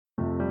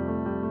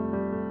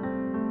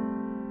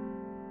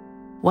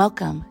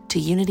Welcome to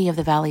Unity of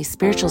the Valley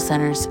Spiritual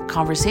Center's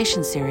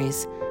Conversation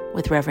Series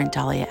with Reverend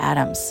Dahlia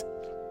Adams.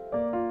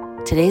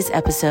 Today's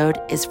episode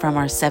is from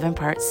our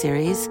 7-part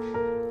series,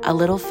 A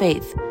Little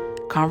Faith,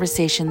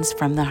 Conversations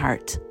from the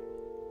Heart.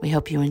 We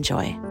hope you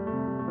enjoy.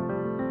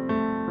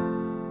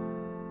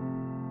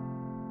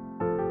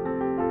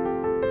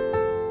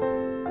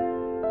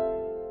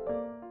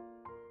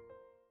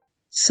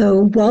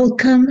 So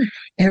welcome,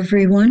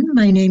 everyone.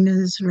 My name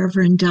is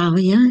Reverend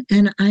Dahlia,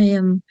 and I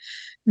am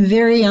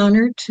very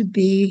honored to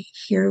be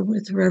here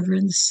with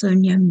Reverend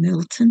Sonya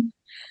Milton.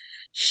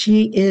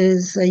 She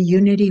is a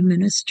Unity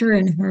minister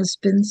and has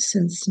been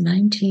since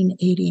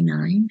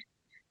 1989.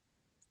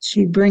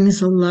 She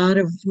brings a lot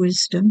of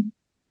wisdom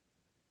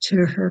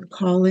to her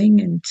calling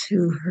and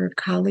to her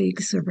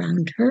colleagues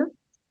around her.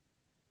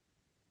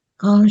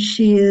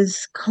 She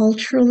is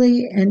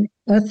culturally and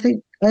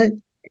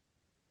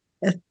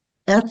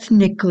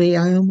ethnically,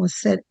 I almost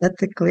said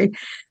ethically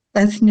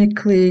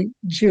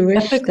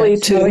Jewish. Ethically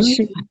too.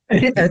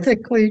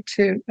 Ethically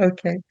too,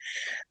 okay.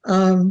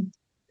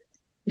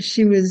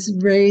 She was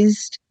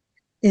raised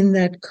in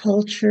that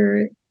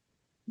culture,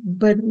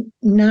 but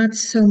not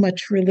so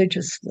much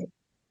religiously.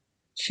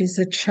 She's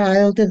a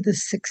child of the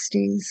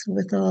 60s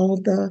with all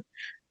the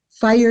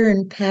fire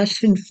and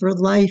passion for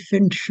life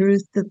and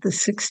truth that the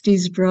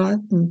 60s brought,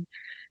 and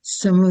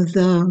some of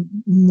the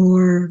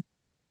more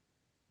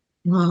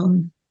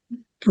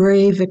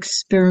brave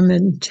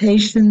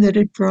experimentation that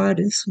it brought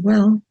as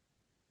well.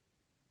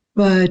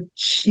 But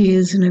she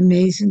is an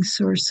amazing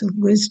source of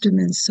wisdom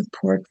and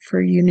support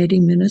for Unity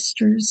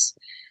ministers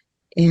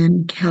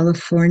in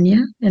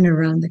California and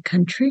around the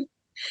country.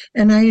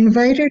 And I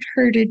invited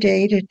her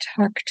today to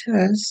talk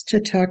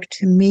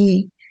to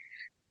me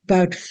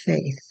about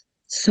faith.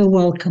 So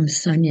welcome,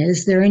 Sonya.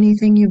 Is there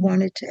anything you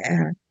wanted to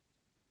add?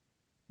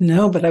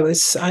 No, but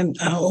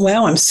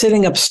I'm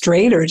sitting up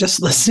straighter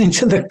just listening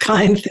to the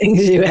kind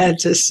things you had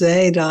to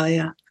say,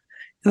 Dahlia.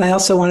 And I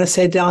also want to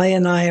say Dahlia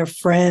and I are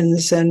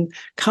friends and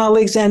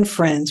colleagues and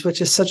friends,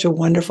 which is such a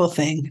wonderful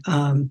thing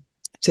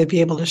to be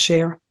able to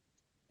share.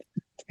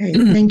 Okay,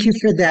 thank you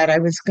for that. I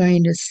was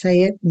going to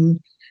say it and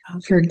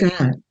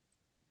forgot.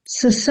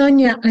 So,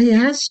 Sonya, I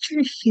asked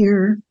you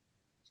here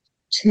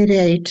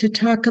today to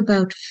talk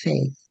about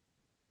faith.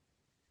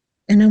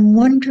 And I'm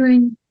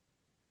wondering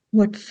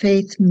what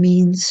faith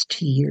means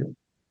to you.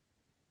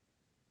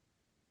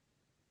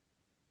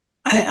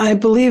 I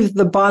believe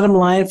the bottom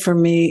line for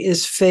me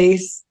is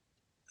faith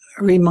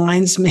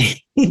reminds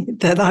me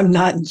that I'm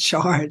not in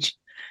charge,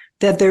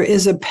 that there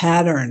is a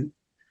pattern,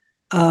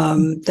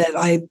 that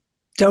I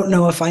don't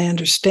know if I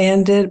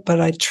understand it, but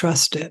I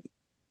trust it,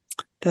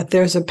 that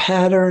there's a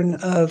pattern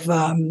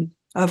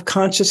of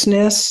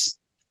consciousness.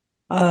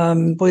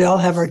 We all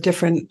have our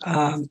different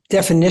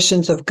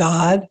definitions of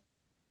God.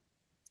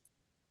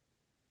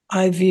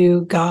 I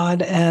view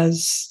God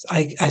as,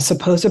 I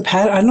suppose, a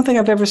pattern. I don't think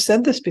I've ever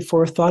said this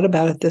before, thought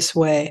about it this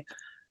way,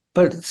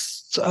 but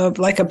it's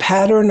like a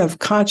pattern of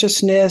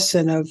consciousness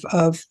and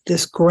of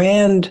this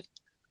grand,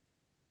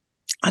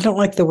 I don't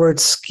like the word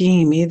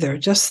scheme either,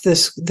 just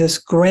this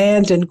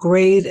grand and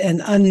great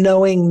and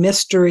unknowing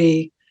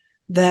mystery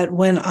that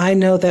when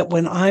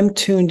I'm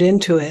tuned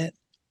into it,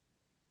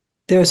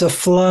 there's a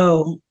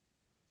flow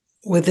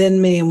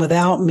within me and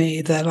without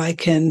me that I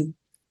can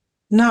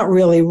not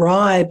really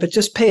ride, but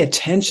just pay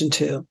attention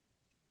to.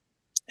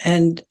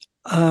 And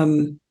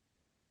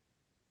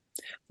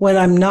when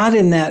I'm not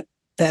in that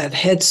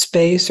head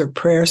space or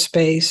prayer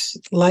space,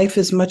 life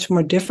is much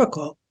more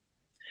difficult.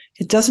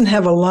 It doesn't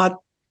have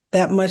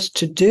that much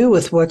to do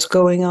with what's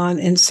going on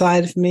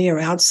inside of me or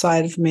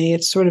outside of me.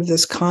 It's sort of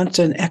this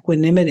constant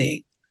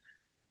equanimity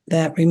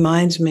that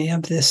reminds me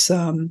of this.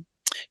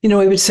 We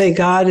would say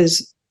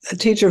a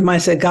teacher of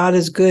mine said, God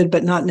is good,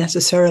 but not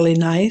necessarily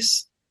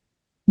nice.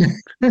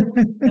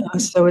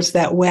 So it's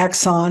that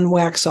wax on,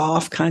 wax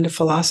off kind of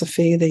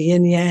philosophy, the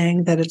yin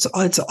yang, that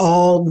it's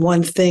all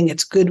one thing.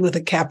 It's good with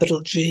a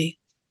capital G.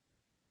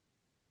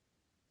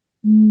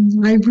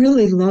 I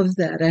really love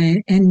that.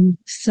 And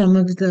some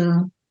of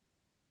the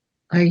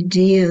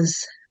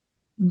ideas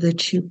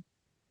that you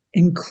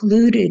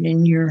included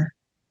in your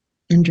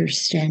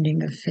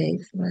understanding of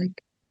faith,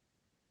 like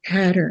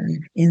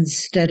pattern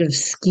instead of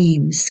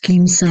scheme.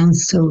 Scheme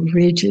sounds so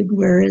rigid,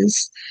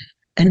 whereas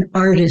an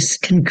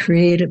artist can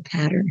create a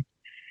pattern,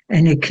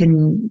 and it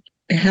can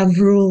have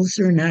rules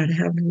or not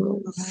have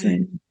rules.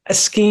 Right. A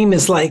scheme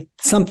is like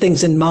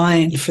something's in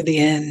mind for the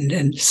end,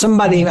 and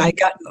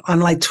I'm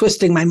like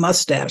twisting my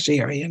mustache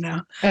here,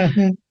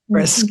 for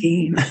a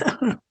scheme.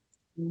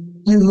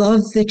 I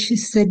love that you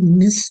said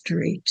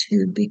mystery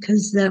too,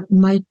 because that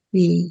might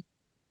be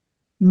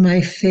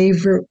my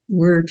favorite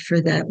word for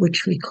that,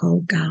 which we call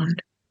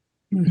God.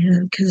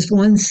 Mm-hmm. Because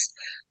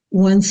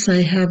once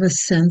I have a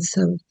sense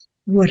of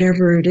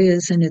whatever it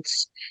is, and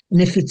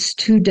if it's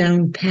too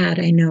down pat,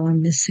 I know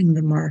I'm missing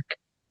the mark.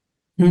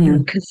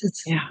 Because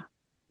it's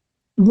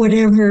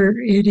whatever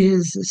it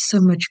is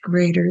so much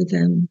greater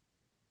than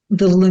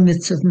the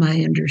limits of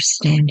my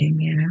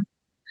understanding.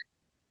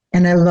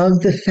 And I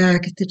love the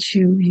fact that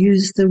you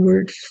use the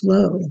word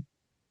flow,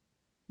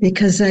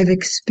 because I've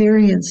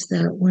experienced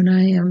that when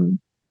I am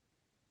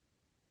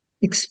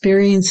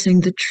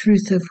experiencing the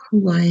truth of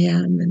who I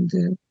am and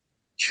the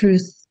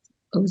truth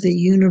of the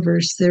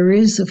universe. There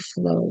is a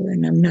flow,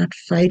 and I'm not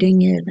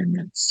fighting it, I'm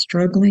not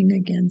struggling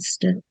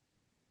against it.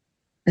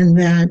 And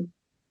that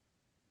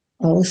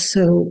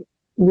also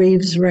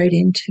waves right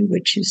into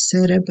what you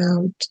said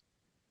about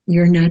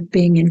you're not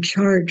being in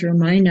charge, or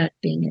my not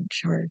being in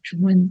charge.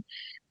 When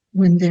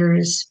there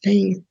is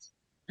faith,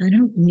 I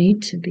don't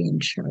need to be in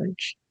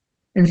charge.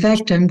 In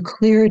fact, I'm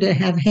clear to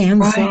have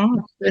hands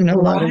off in a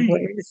lot of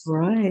ways.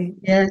 Right.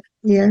 Yeah.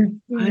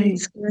 Right.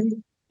 It's great.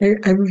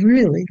 I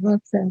really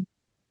love that.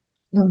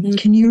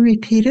 Can you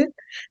repeat it?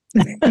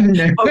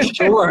 No. Oh,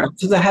 sure.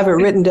 Because I have it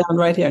written down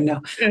right here.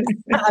 No,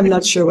 I'm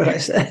not sure what I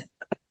said.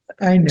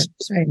 I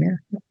know.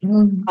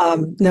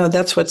 No,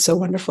 that's what's so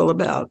wonderful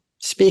about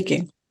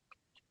speaking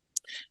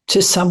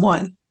to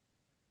someone,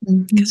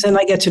 because then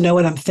I get to know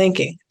what I'm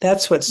thinking.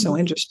 That's what's so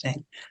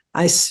interesting.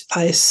 I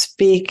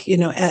speak,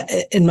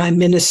 in my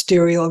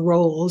ministerial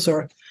roles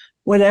or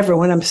whatever.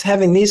 When I'm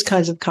having these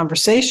kinds of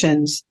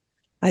conversations,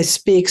 I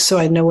speak so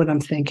I know what I'm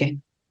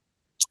thinking.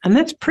 And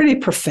that's pretty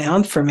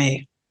profound for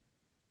me.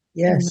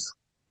 Yes,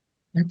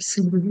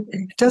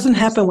 absolutely. It doesn't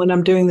happen when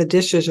I'm doing the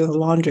dishes or the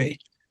laundry,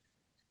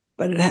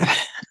 but it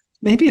happens.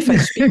 Maybe if I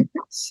speak to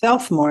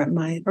myself more, it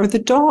might, or the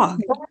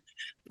dog.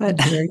 But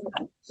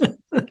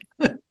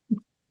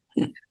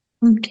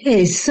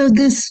okay, so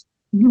this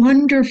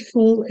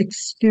wonderful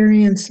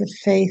experience of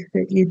faith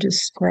that you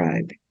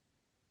describe,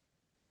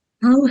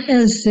 how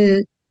has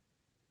it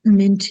come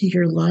into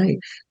your life?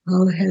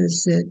 How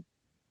has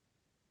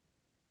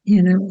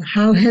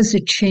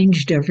it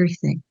changed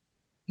everything?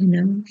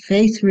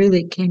 Faith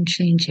really can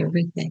change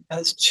everything. It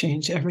does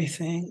change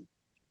everything.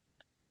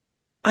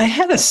 I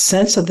had a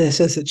sense of this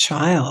as a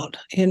child,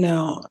 in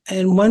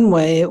one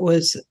way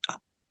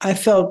I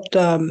felt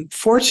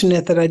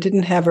fortunate that I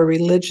didn't have a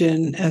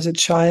religion as a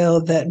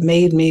child that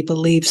made me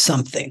believe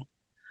something,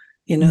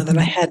 that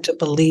I had to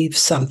believe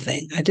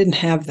something. I didn't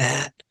have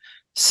that.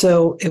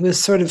 So it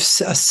was sort of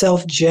a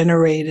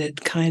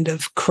self-generated kind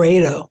of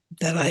credo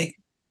that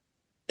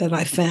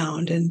I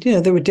found. And,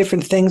 there were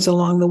different things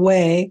along the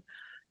way,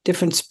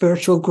 different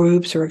spiritual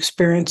groups or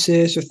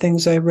experiences or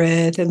things I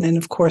read. And then,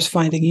 of course,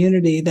 finding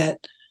unity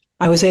that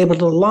I was able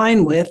to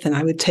align with, and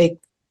I would take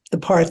the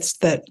parts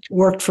that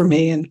worked for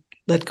me and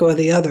let go of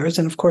the others.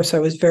 And of course, I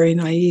was very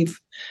naive.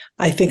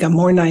 I think I'm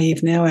more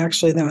naive now,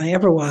 actually, than I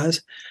ever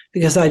was,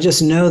 because I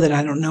just know that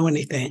I don't know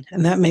anything.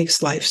 And that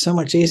makes life so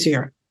much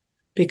easier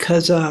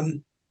because,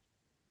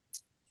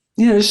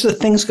 there's the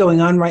things going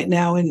on right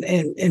now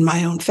in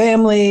my own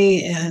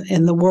family and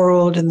in the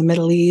world, in the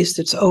Middle East.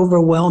 It's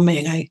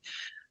overwhelming.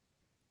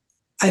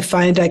 I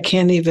find I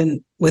can't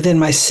even, within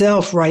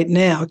myself right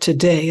now,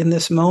 today, in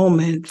this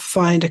moment,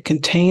 find a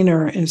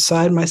container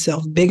inside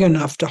myself big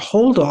enough to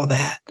hold all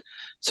that.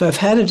 So I've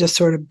had to just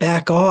sort of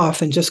back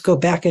off and just go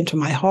back into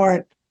my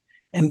heart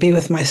and be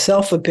with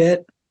myself a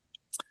bit,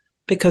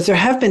 because there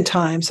have been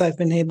times I've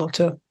been able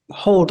to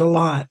hold a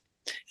lot.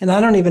 And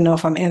I don't even know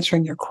if I'm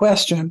answering your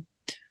question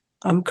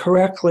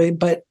correctly,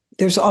 but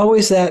there's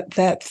always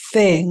that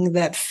thing,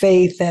 that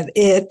faith, that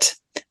it.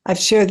 I've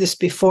shared this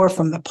before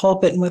from the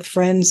pulpit and with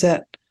friends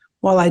that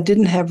while I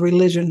didn't have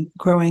religion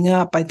growing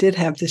up, I did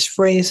have this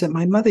phrase that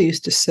my mother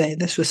used to say.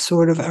 This was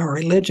sort of our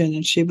religion.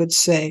 And she would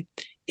say,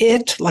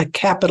 it, like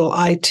capital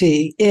IT,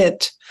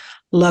 it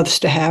loves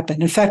to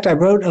happen. In fact, I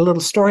wrote a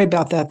little story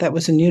about that. That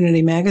was in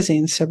Unity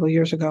magazine several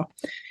years ago.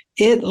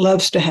 It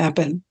loves to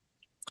happen.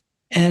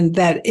 And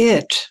that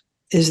it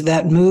is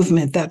that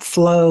movement, that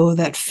flow,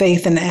 that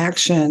faith in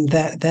action,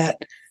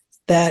 that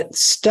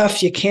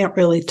stuff you can't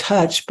really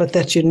touch, but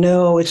that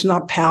it's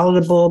not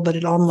palatable, but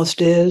it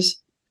almost is.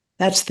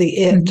 That's the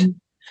it. Mm-hmm.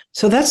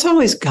 So that's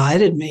always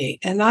guided me.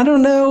 And I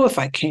don't know if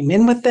I came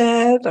in with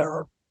that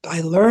or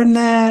I learned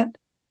that.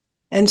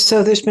 And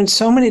so there's been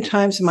so many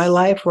times in my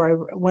life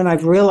when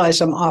I've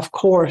realized I'm off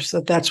course,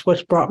 that's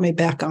what's brought me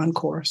back on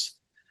course.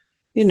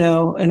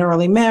 An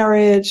early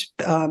marriage,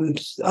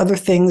 other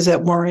things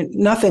that weren't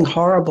nothing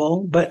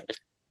horrible, but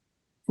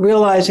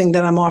realizing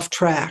that I'm off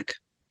track.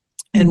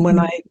 And mm-hmm. when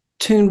I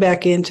tune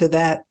back into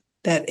that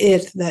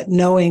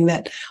knowing,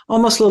 that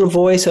almost little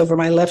voice over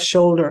my left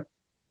shoulder,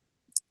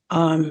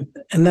 and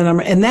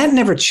that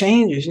never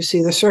changes. You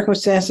see, the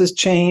circumstances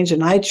change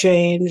and I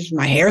change,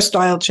 my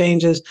hairstyle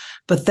changes,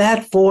 but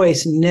that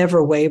voice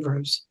never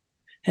wavers.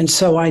 And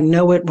so I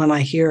know it when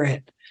I hear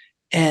it.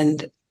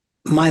 And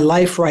my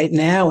life right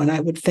now, and I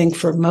would think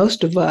for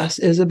most of us,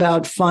 is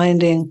about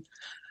finding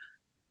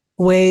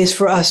ways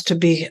for us to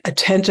be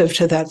attentive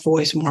to that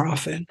voice more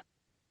often.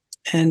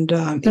 And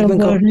even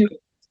going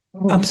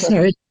I'm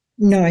sorry.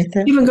 No, I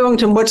think even going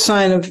to what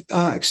sign of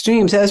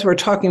extremes, as we're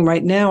talking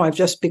right now, I've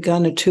just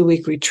begun a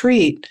 2-week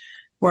retreat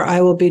where I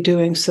will be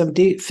doing some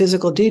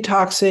physical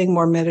detoxing,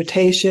 more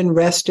meditation,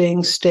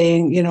 resting,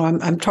 staying.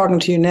 I'm talking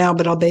to you now,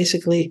 but I'll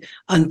basically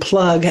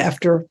unplug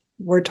after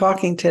we're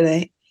talking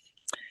today.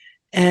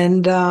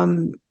 And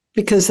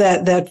because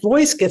that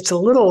voice gets a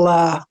little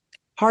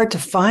hard to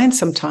find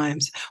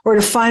sometimes, or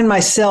to find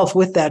myself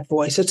with that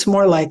voice. It's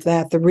more like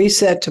that, the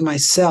reset to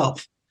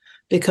myself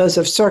because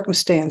of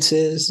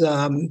circumstances,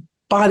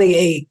 body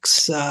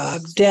aches,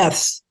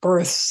 deaths,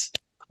 births,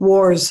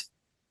 wars.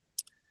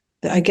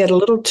 I get a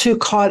little too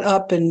caught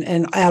up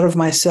and out of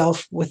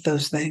myself with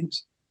those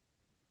things.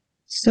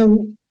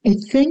 So I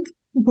think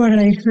what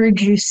I heard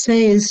you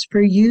say is,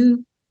 for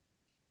you,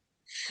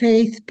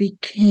 faith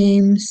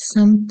became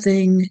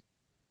something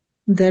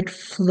that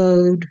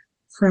flowed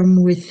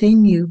from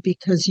within you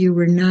because you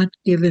were not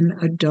given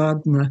a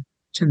dogma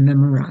to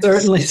memorize.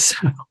 Certainly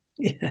so,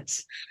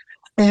 yes.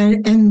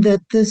 And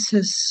that this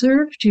has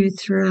served you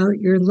throughout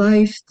your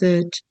life,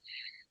 that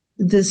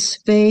this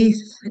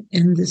faith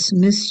and this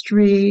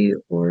mystery,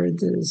 or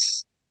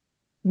this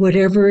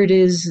whatever it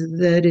is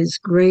that is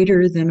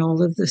greater than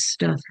all of the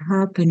stuff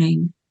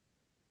happening,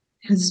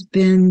 has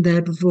been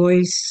that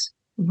voice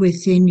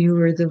within you,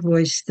 or the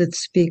voice that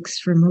speaks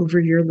from over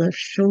your left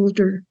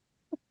shoulder.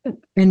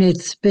 And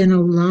it's been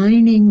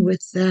aligning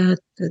with that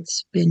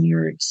that's been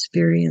your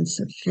experience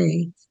of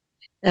faith,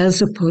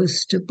 as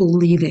opposed to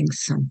believing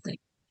something.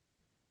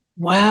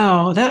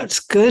 Wow, that's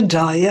good,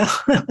 Dahlia.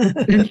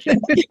 Thank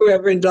you,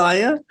 Reverend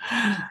Dahlia.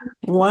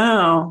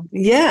 Wow.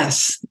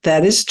 Yes,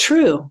 that is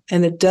true.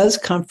 And it does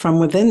come from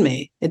within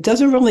me. It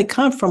doesn't really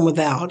come from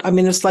without. I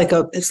mean, it's like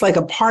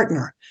a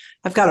partner.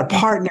 I've got a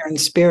partner in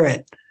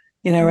spirit,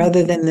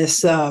 rather than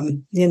this,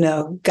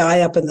 guy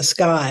up in the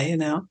sky,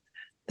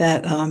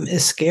 that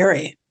is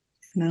scary,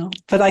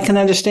 But I can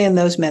understand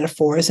those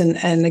metaphors.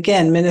 And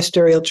again,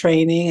 ministerial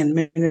training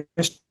and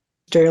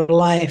ministerial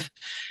life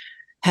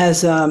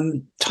has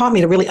taught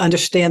me to really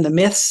understand the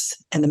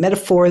myths and the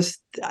metaphors.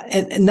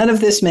 And none of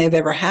this may have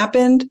ever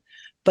happened,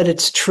 but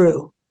it's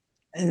true.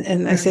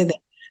 And I say that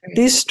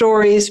these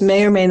stories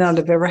may or may not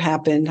have ever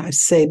happened. I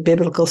say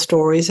biblical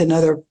stories and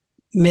other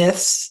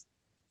myths,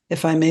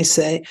 if I may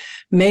say,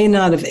 may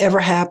not have ever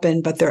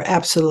happened, but they're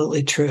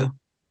absolutely true.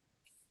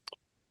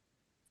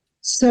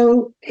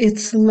 So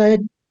it's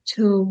led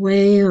to a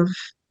way of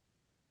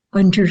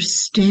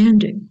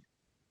understanding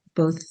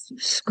both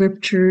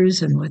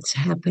scriptures and what's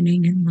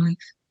happening in life.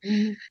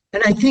 Mm-hmm.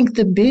 And I think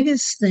the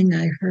biggest thing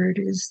I heard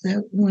is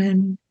that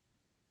when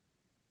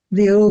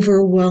the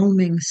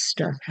overwhelming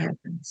stuff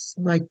happens,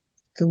 like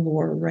the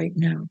war right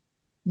now,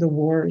 the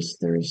wars,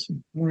 there's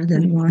more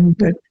than one,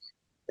 but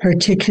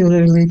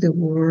particularly the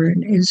war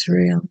in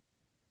Israel,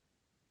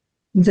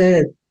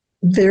 that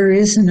there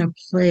isn't a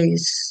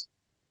place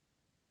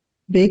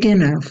big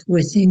enough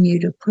within you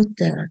to put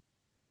that,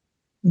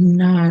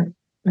 not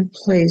a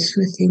place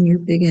within you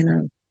big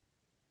enough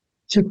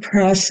to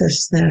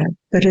process that.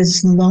 But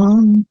as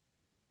long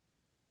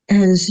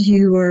as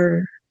you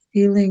are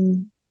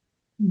feeling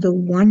the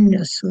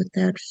oneness with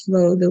that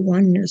flow, the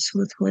oneness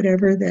with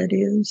whatever that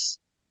is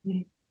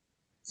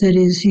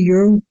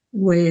your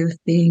way of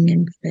being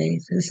in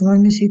faith, as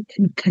long as you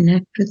can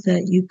connect with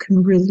that, you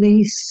can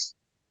release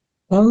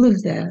all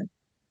of that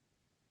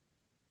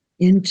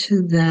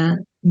into that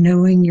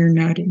knowing you're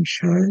not in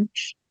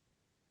charge,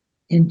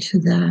 into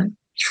that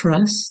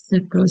trust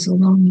that goes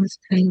along with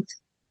faith.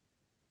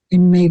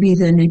 And maybe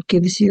then it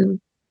gives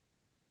you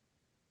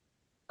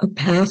a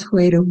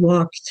pathway to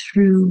walk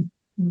through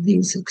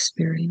these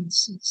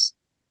experiences.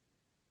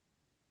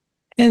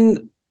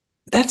 And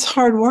that's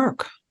hard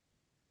work.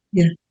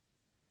 Yeah.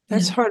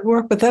 That's hard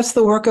work, but that's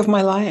the work of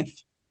my life.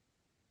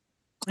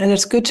 And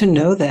it's good to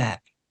know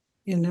that,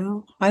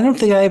 I don't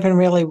think I even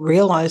really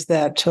realized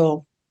that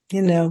till,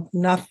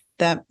 not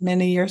that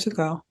many years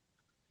ago,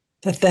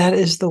 that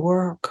is the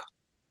work.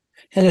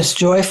 And it's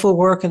joyful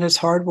work, and it's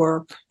hard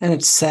work, and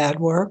it's sad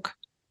work.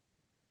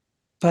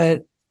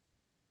 But,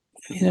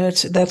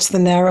 that's the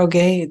narrow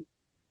gate.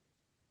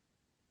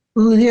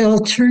 Well, the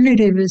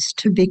alternative is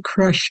to be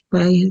crushed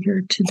by it,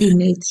 or to be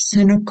made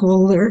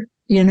cynical, or,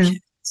 Yes.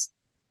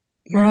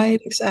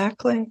 Right,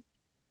 exactly.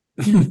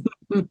 Yeah.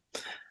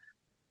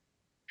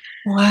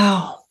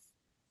 Wow.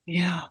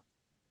 Yeah.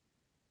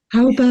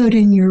 How about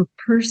in your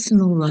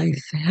personal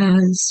life?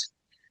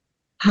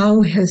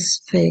 How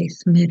has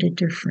faith made a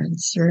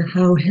difference, or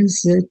how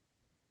has it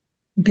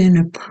been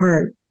a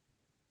part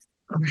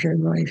of your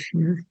life,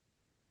 your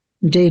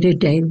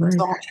day-to-day life?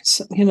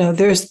 So,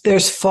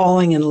 there's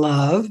falling in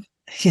love,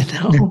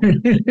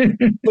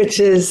 which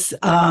is,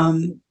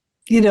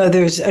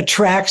 there's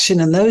attraction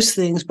and those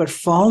things, but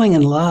falling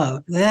in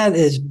love, that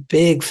is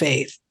big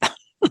faith.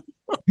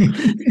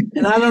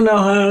 And I don't know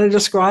how to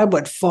describe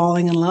what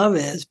falling in love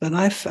is, but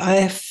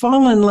I've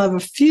fallen in love a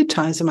few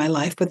times in my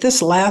life, but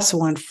this last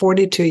one,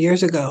 42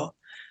 years ago,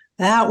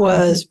 that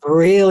was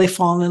really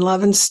falling in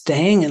love and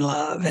staying in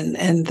love,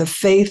 and the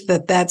faith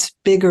that's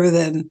bigger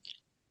than,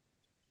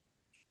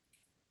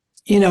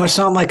 it's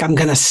not like I'm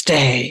going to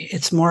stay.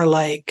 It's more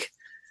like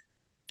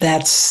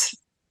that's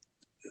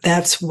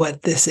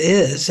what this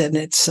is. And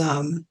it's,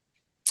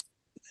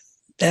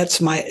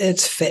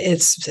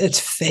 it's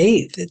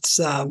faith. It's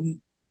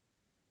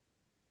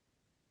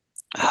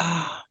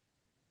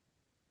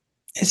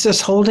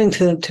just holding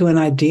to an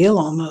ideal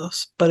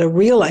almost, but a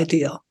real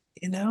ideal,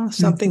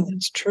 something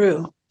that's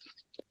true.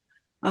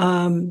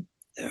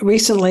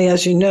 Recently,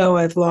 as you know,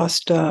 I've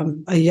lost a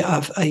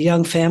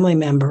young family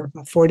member,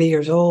 40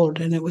 years old,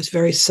 and it was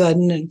very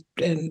sudden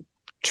and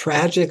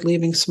tragic,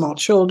 leaving small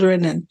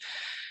children. And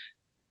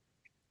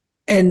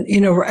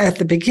at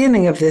the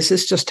beginning of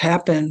this just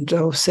happened,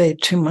 say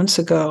 2 months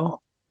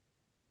ago.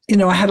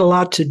 I had a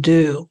lot to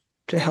do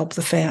to help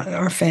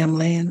our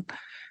family, and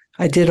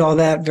I did all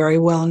that very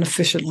well and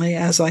efficiently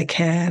as I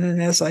can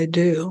and as I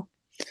do.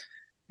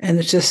 And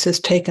it just has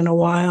taken a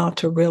while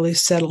to really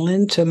settle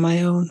into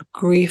my own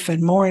grief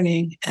and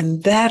mourning.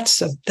 And I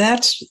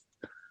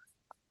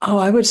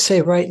would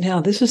say right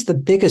now, this is the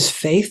biggest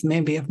faith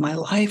maybe of my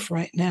life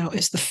right now,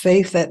 is the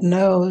faith that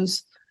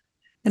knows,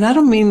 and I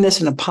don't mean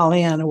this in a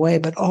Pollyanna way,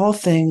 but all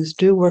things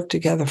do work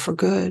together for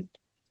good.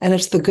 And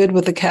it's the good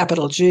with a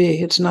capital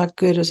G. It's not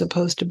good as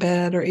opposed to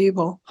bad or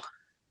evil.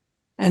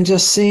 And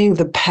just seeing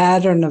the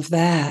pattern of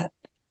that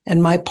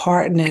and my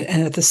part in it,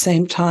 and at the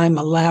same time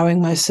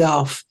allowing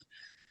myself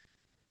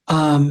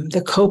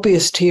the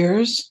copious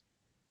tears.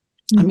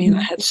 Mm-hmm. I mean,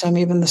 I had some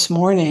even this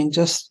morning,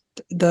 just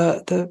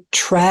the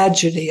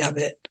tragedy of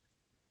it.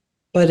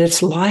 But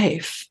it's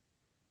life,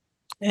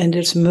 and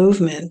it's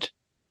movement,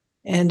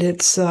 and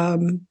it's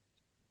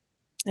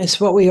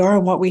what we are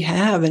and what we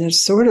have. And it's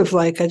sort of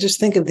like, I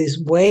just think of these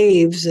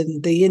waves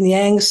and the yin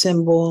yang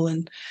symbol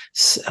and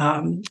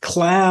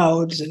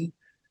clouds and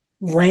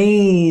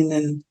rain,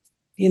 and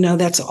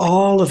that's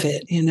all of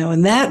it,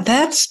 and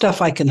that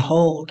stuff I can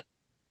hold.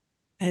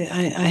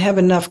 I have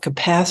enough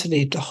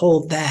capacity to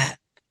hold that,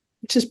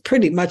 which is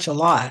pretty much a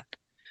lot.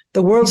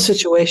 The world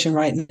situation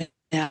right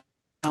now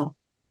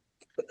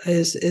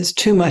is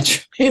too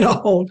much,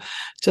 hold.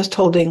 Just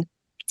holding,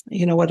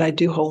 what I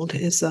do hold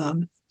is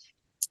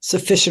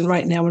sufficient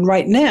right now. And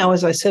right now,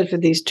 as I said, for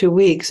these 2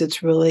 weeks,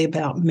 it's really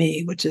about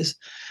me, which is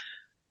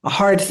a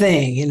hard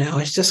thing.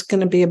 It's just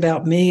going to be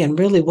about me. And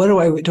really, what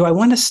do I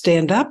want to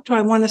stand up? Do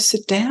I want to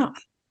sit down?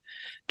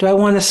 Do I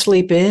want to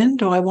sleep in?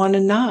 Do I want to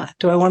not?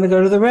 Do I want to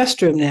go to the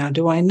restroom now?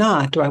 Do I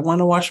not? Do I want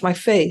to wash my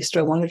face? Do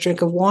I want a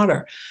drink of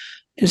water?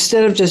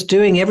 Instead of just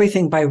doing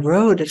everything by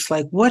rote, it's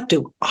like, what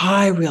do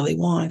I really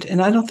want?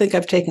 And I don't think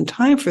I've taken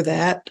time for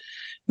that,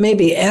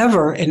 maybe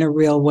ever in a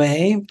real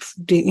way,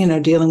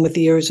 dealing with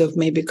the years of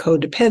maybe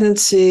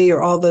codependency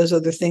or all those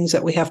other things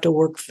that we have to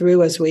work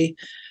through as we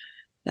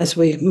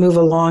move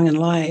along in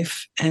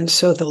life. And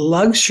so the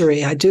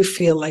luxury, I do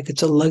feel like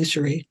it's a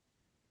luxury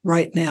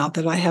right now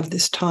that I have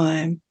this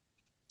time,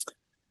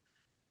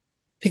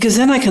 because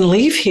then I can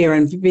leave here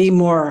and be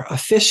more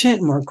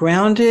efficient, more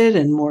grounded,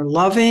 and more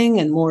loving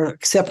and more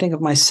accepting of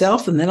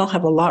myself. And then I'll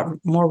have a lot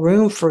more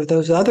room for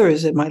those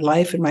others in my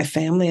life and my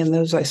family and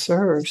those I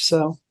serve.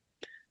 So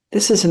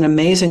this is an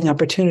amazing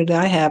opportunity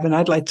I have. And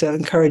I'd like to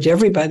encourage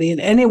everybody in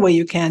any way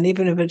you can,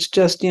 even if it's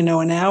just, an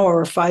hour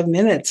or 5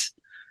 minutes,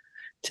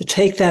 to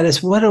take that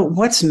as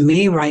what's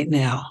me right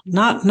now,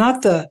 not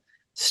the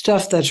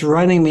stuff that's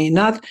running me,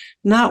 not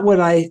what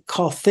I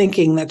call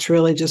thinking that's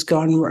really just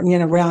going,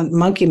 around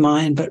monkey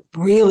mind, but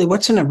really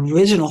what's an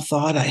original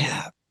thought I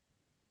have.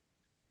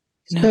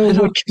 So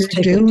what you're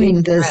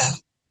doing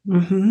this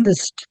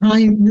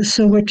time,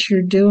 so what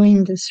you're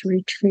doing this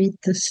retreat,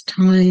 this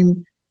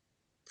time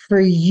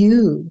for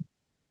you,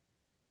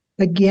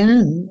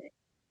 again,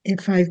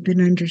 if I've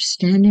been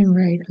understanding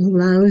right,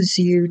 allows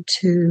you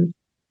to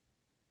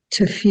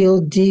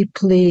feel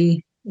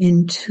deeply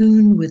in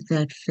tune with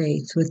that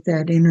faith, with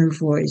that inner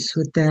voice,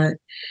 with that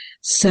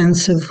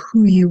sense of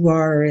who you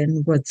are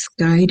and what's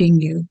guiding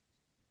you.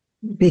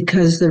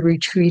 Because the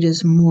retreat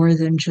is more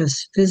than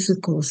just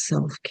physical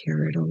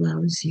self-care. It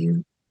allows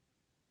you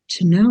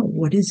to know,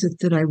 what is it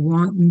that I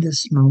want in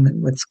this moment?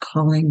 What's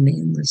calling me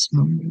in this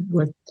moment?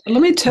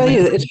 Let me tell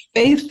you, it's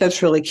faith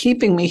that's really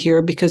keeping me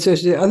here, because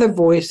there's the other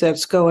voice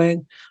that's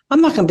going,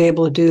 I'm not going to be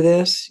able to do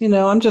this.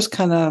 I'm just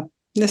kind of,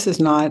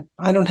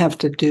 I don't have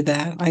to do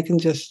that. I can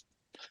just,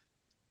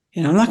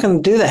 I'm not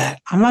going to do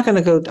that. I'm not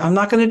going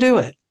to do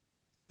it.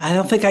 I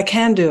don't think I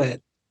can do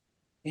it.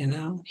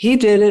 He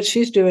did it.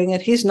 She's doing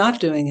it. He's not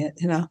doing it,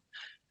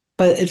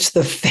 but it's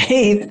the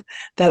faith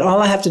that all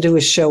I have to do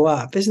is show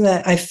up. Isn't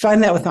that, I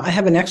find that I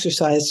have an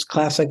exercise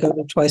class I go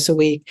to twice a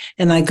week,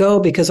 and I go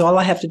because all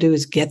I have to do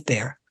is get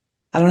there.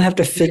 I don't have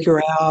to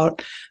figure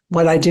out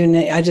what I do.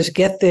 I just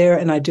get there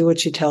and I do what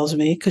she tells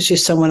me, because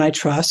she's someone I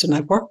trust and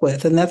I work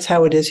with. And that's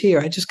how it is here.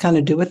 I just kind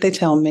of do what they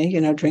tell me,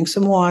 drink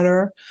some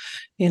water,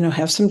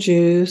 have some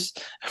juice,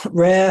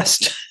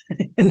 rest,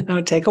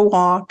 take a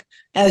walk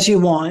as you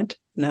want,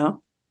 So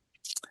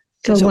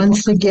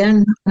once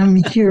again, I'm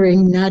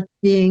hearing not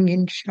being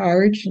in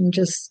charge and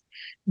just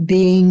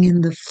being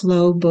in the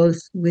flow, both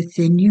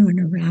within you and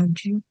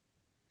around you.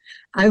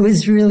 I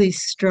was really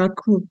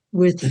struck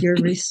with your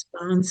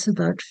response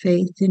about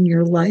faith in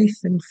your life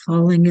and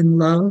falling in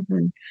love,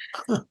 and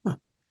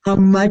how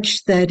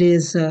much that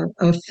is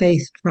a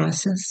faith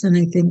process. And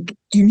I think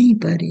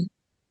anybody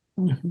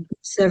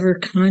who's ever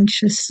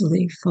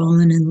consciously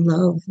fallen in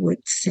love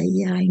would say,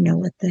 yeah, I know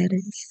what that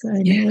is.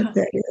 I know what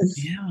that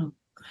is. Yeah.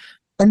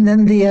 And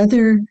then the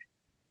other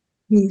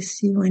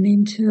piece you went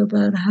into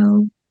about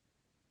how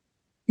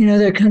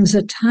there comes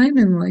a time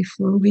in life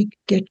where we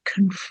get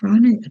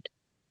confronted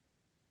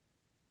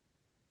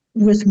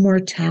with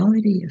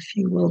mortality, if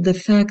you will. The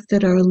fact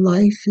that our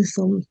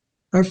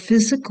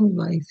physical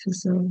life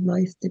is a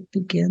life that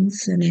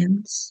begins and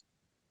ends,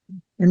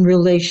 and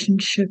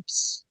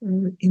relationships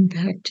are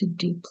impacted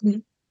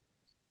deeply.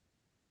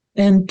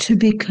 And to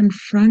be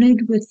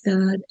confronted with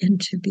that and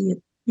to be at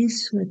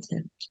peace with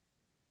it,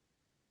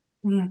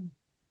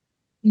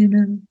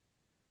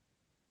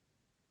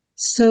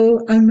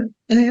 So I'm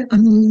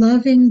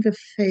loving the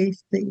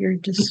faith that you're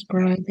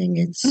describing.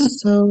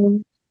 It's so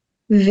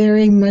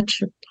very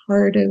much a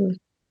part of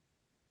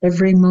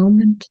every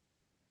moment,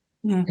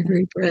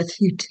 every breath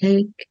you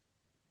take,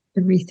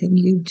 everything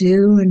you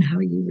do, and how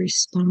you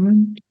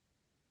respond.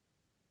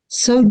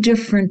 So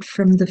different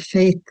from the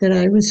faith that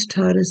I was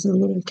taught as a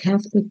little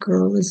Catholic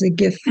girl as a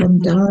gift from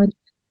God,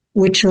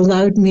 which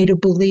allowed me to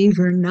believe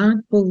or not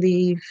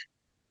believe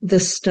the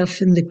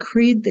stuff in the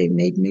creed they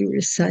made me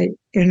recite,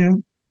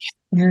 And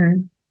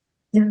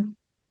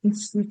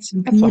it's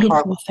beautiful. That's a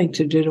horrible thing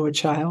to do to a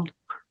child.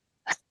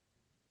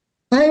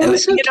 I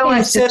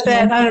said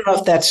that. I don't know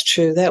if that's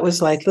true. That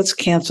was like, let's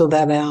cancel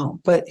that out.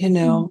 But, It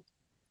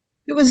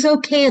was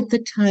okay at the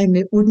time.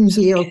 It wouldn't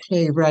be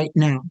okay right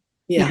now.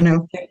 Yeah.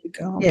 There you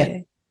go.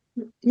 Okay.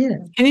 Yeah.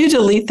 Can you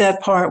delete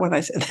that part when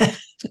I said that?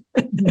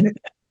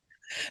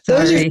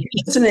 Those are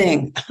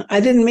listening.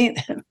 I didn't mean,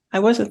 I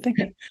wasn't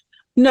thinking.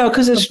 No,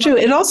 because it's true.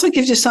 It also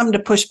gives you something to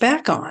push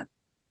back on,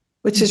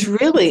 which is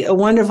really a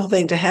wonderful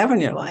thing to have in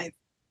your life.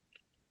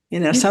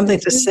 Something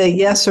to say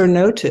yes or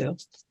no to.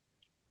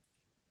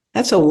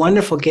 That's a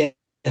wonderful gift.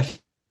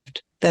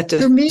 That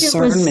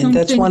discernment.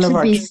 That's one of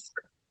our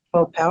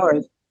 12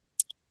 powers.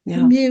 Yeah.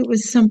 For me, it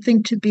was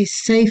something to be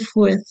safe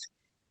with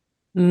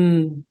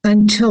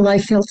until I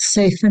felt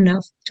safe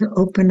enough to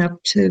open up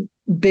to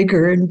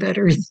bigger and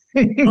better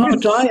things. Oh,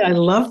 Dahlia, I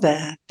love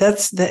that.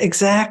 That's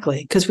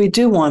exactly, because we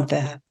do want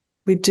that.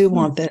 We do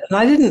want that.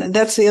 And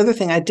that's the other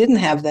thing. I didn't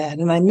have that,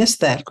 and I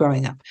missed that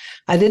growing up.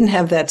 I didn't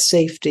have that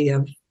safety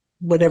of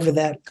whatever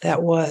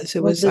that was.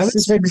 I was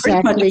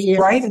pretty much a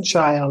frightened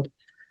child.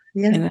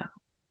 Yeah.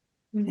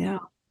 Yeah.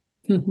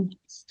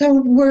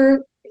 So we're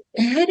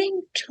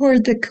heading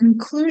toward the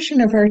conclusion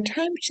of our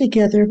time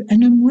together,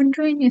 and I'm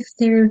wondering if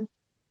there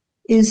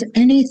is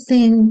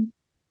anything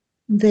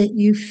that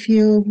you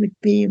feel would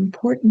be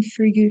important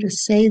for you to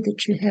say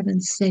that you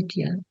haven't said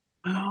yet.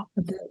 Wow.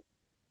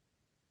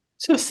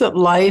 Just that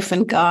life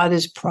and God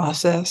is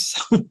process.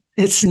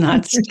 It's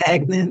not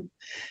stagnant.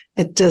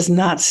 It does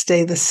not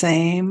stay the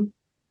same.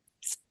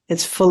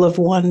 It's full of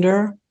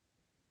wonder.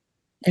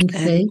 And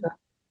faith.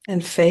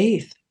 And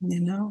faith,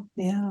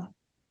 yeah.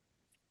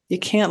 You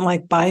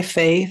can't buy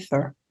faith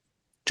or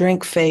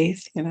drink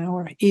faith,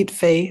 or eat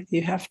faith.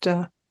 You have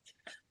to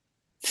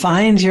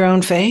find your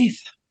own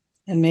faith.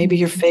 And maybe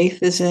your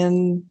faith is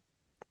in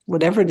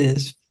whatever it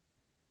is,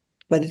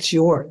 but it's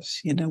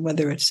yours,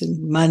 whether it's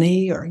in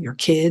money or your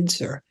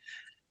kids or,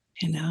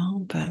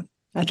 but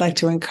I'd like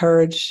to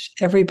encourage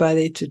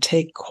everybody to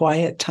take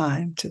quiet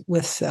time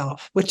with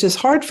self, which is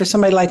hard for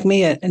somebody like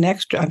me,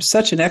 I'm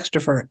such an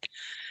extrovert,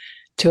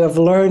 to have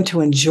learned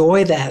to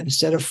enjoy that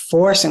instead of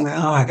forcing,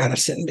 I got to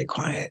sit and be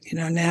quiet.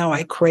 Now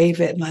I crave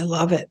it and I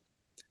love it.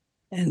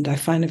 And I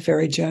find it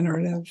very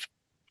generative.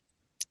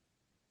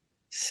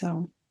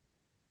 So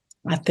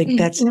I think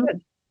that's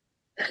it.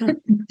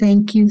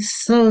 Thank you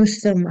so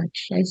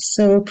much. I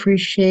so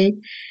appreciate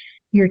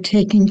your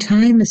taking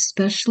time,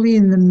 especially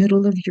in the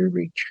middle of your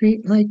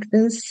retreat like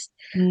this.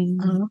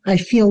 I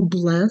feel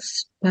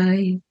blessed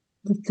by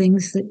the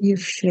things that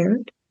you've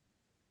shared.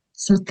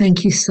 So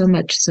thank you so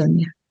much,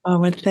 Sonya.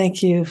 Oh, and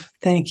thank you.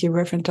 Thank you,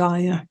 Reverend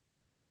Dahlia.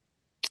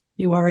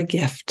 You are a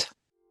gift.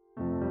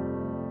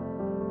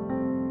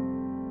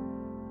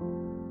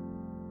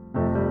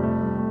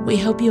 We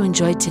hope you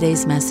enjoyed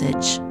today's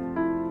message.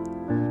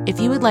 If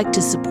you would like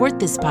to support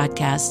this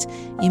podcast,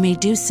 you may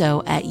do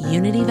so at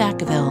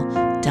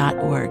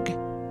unityvacaville.org.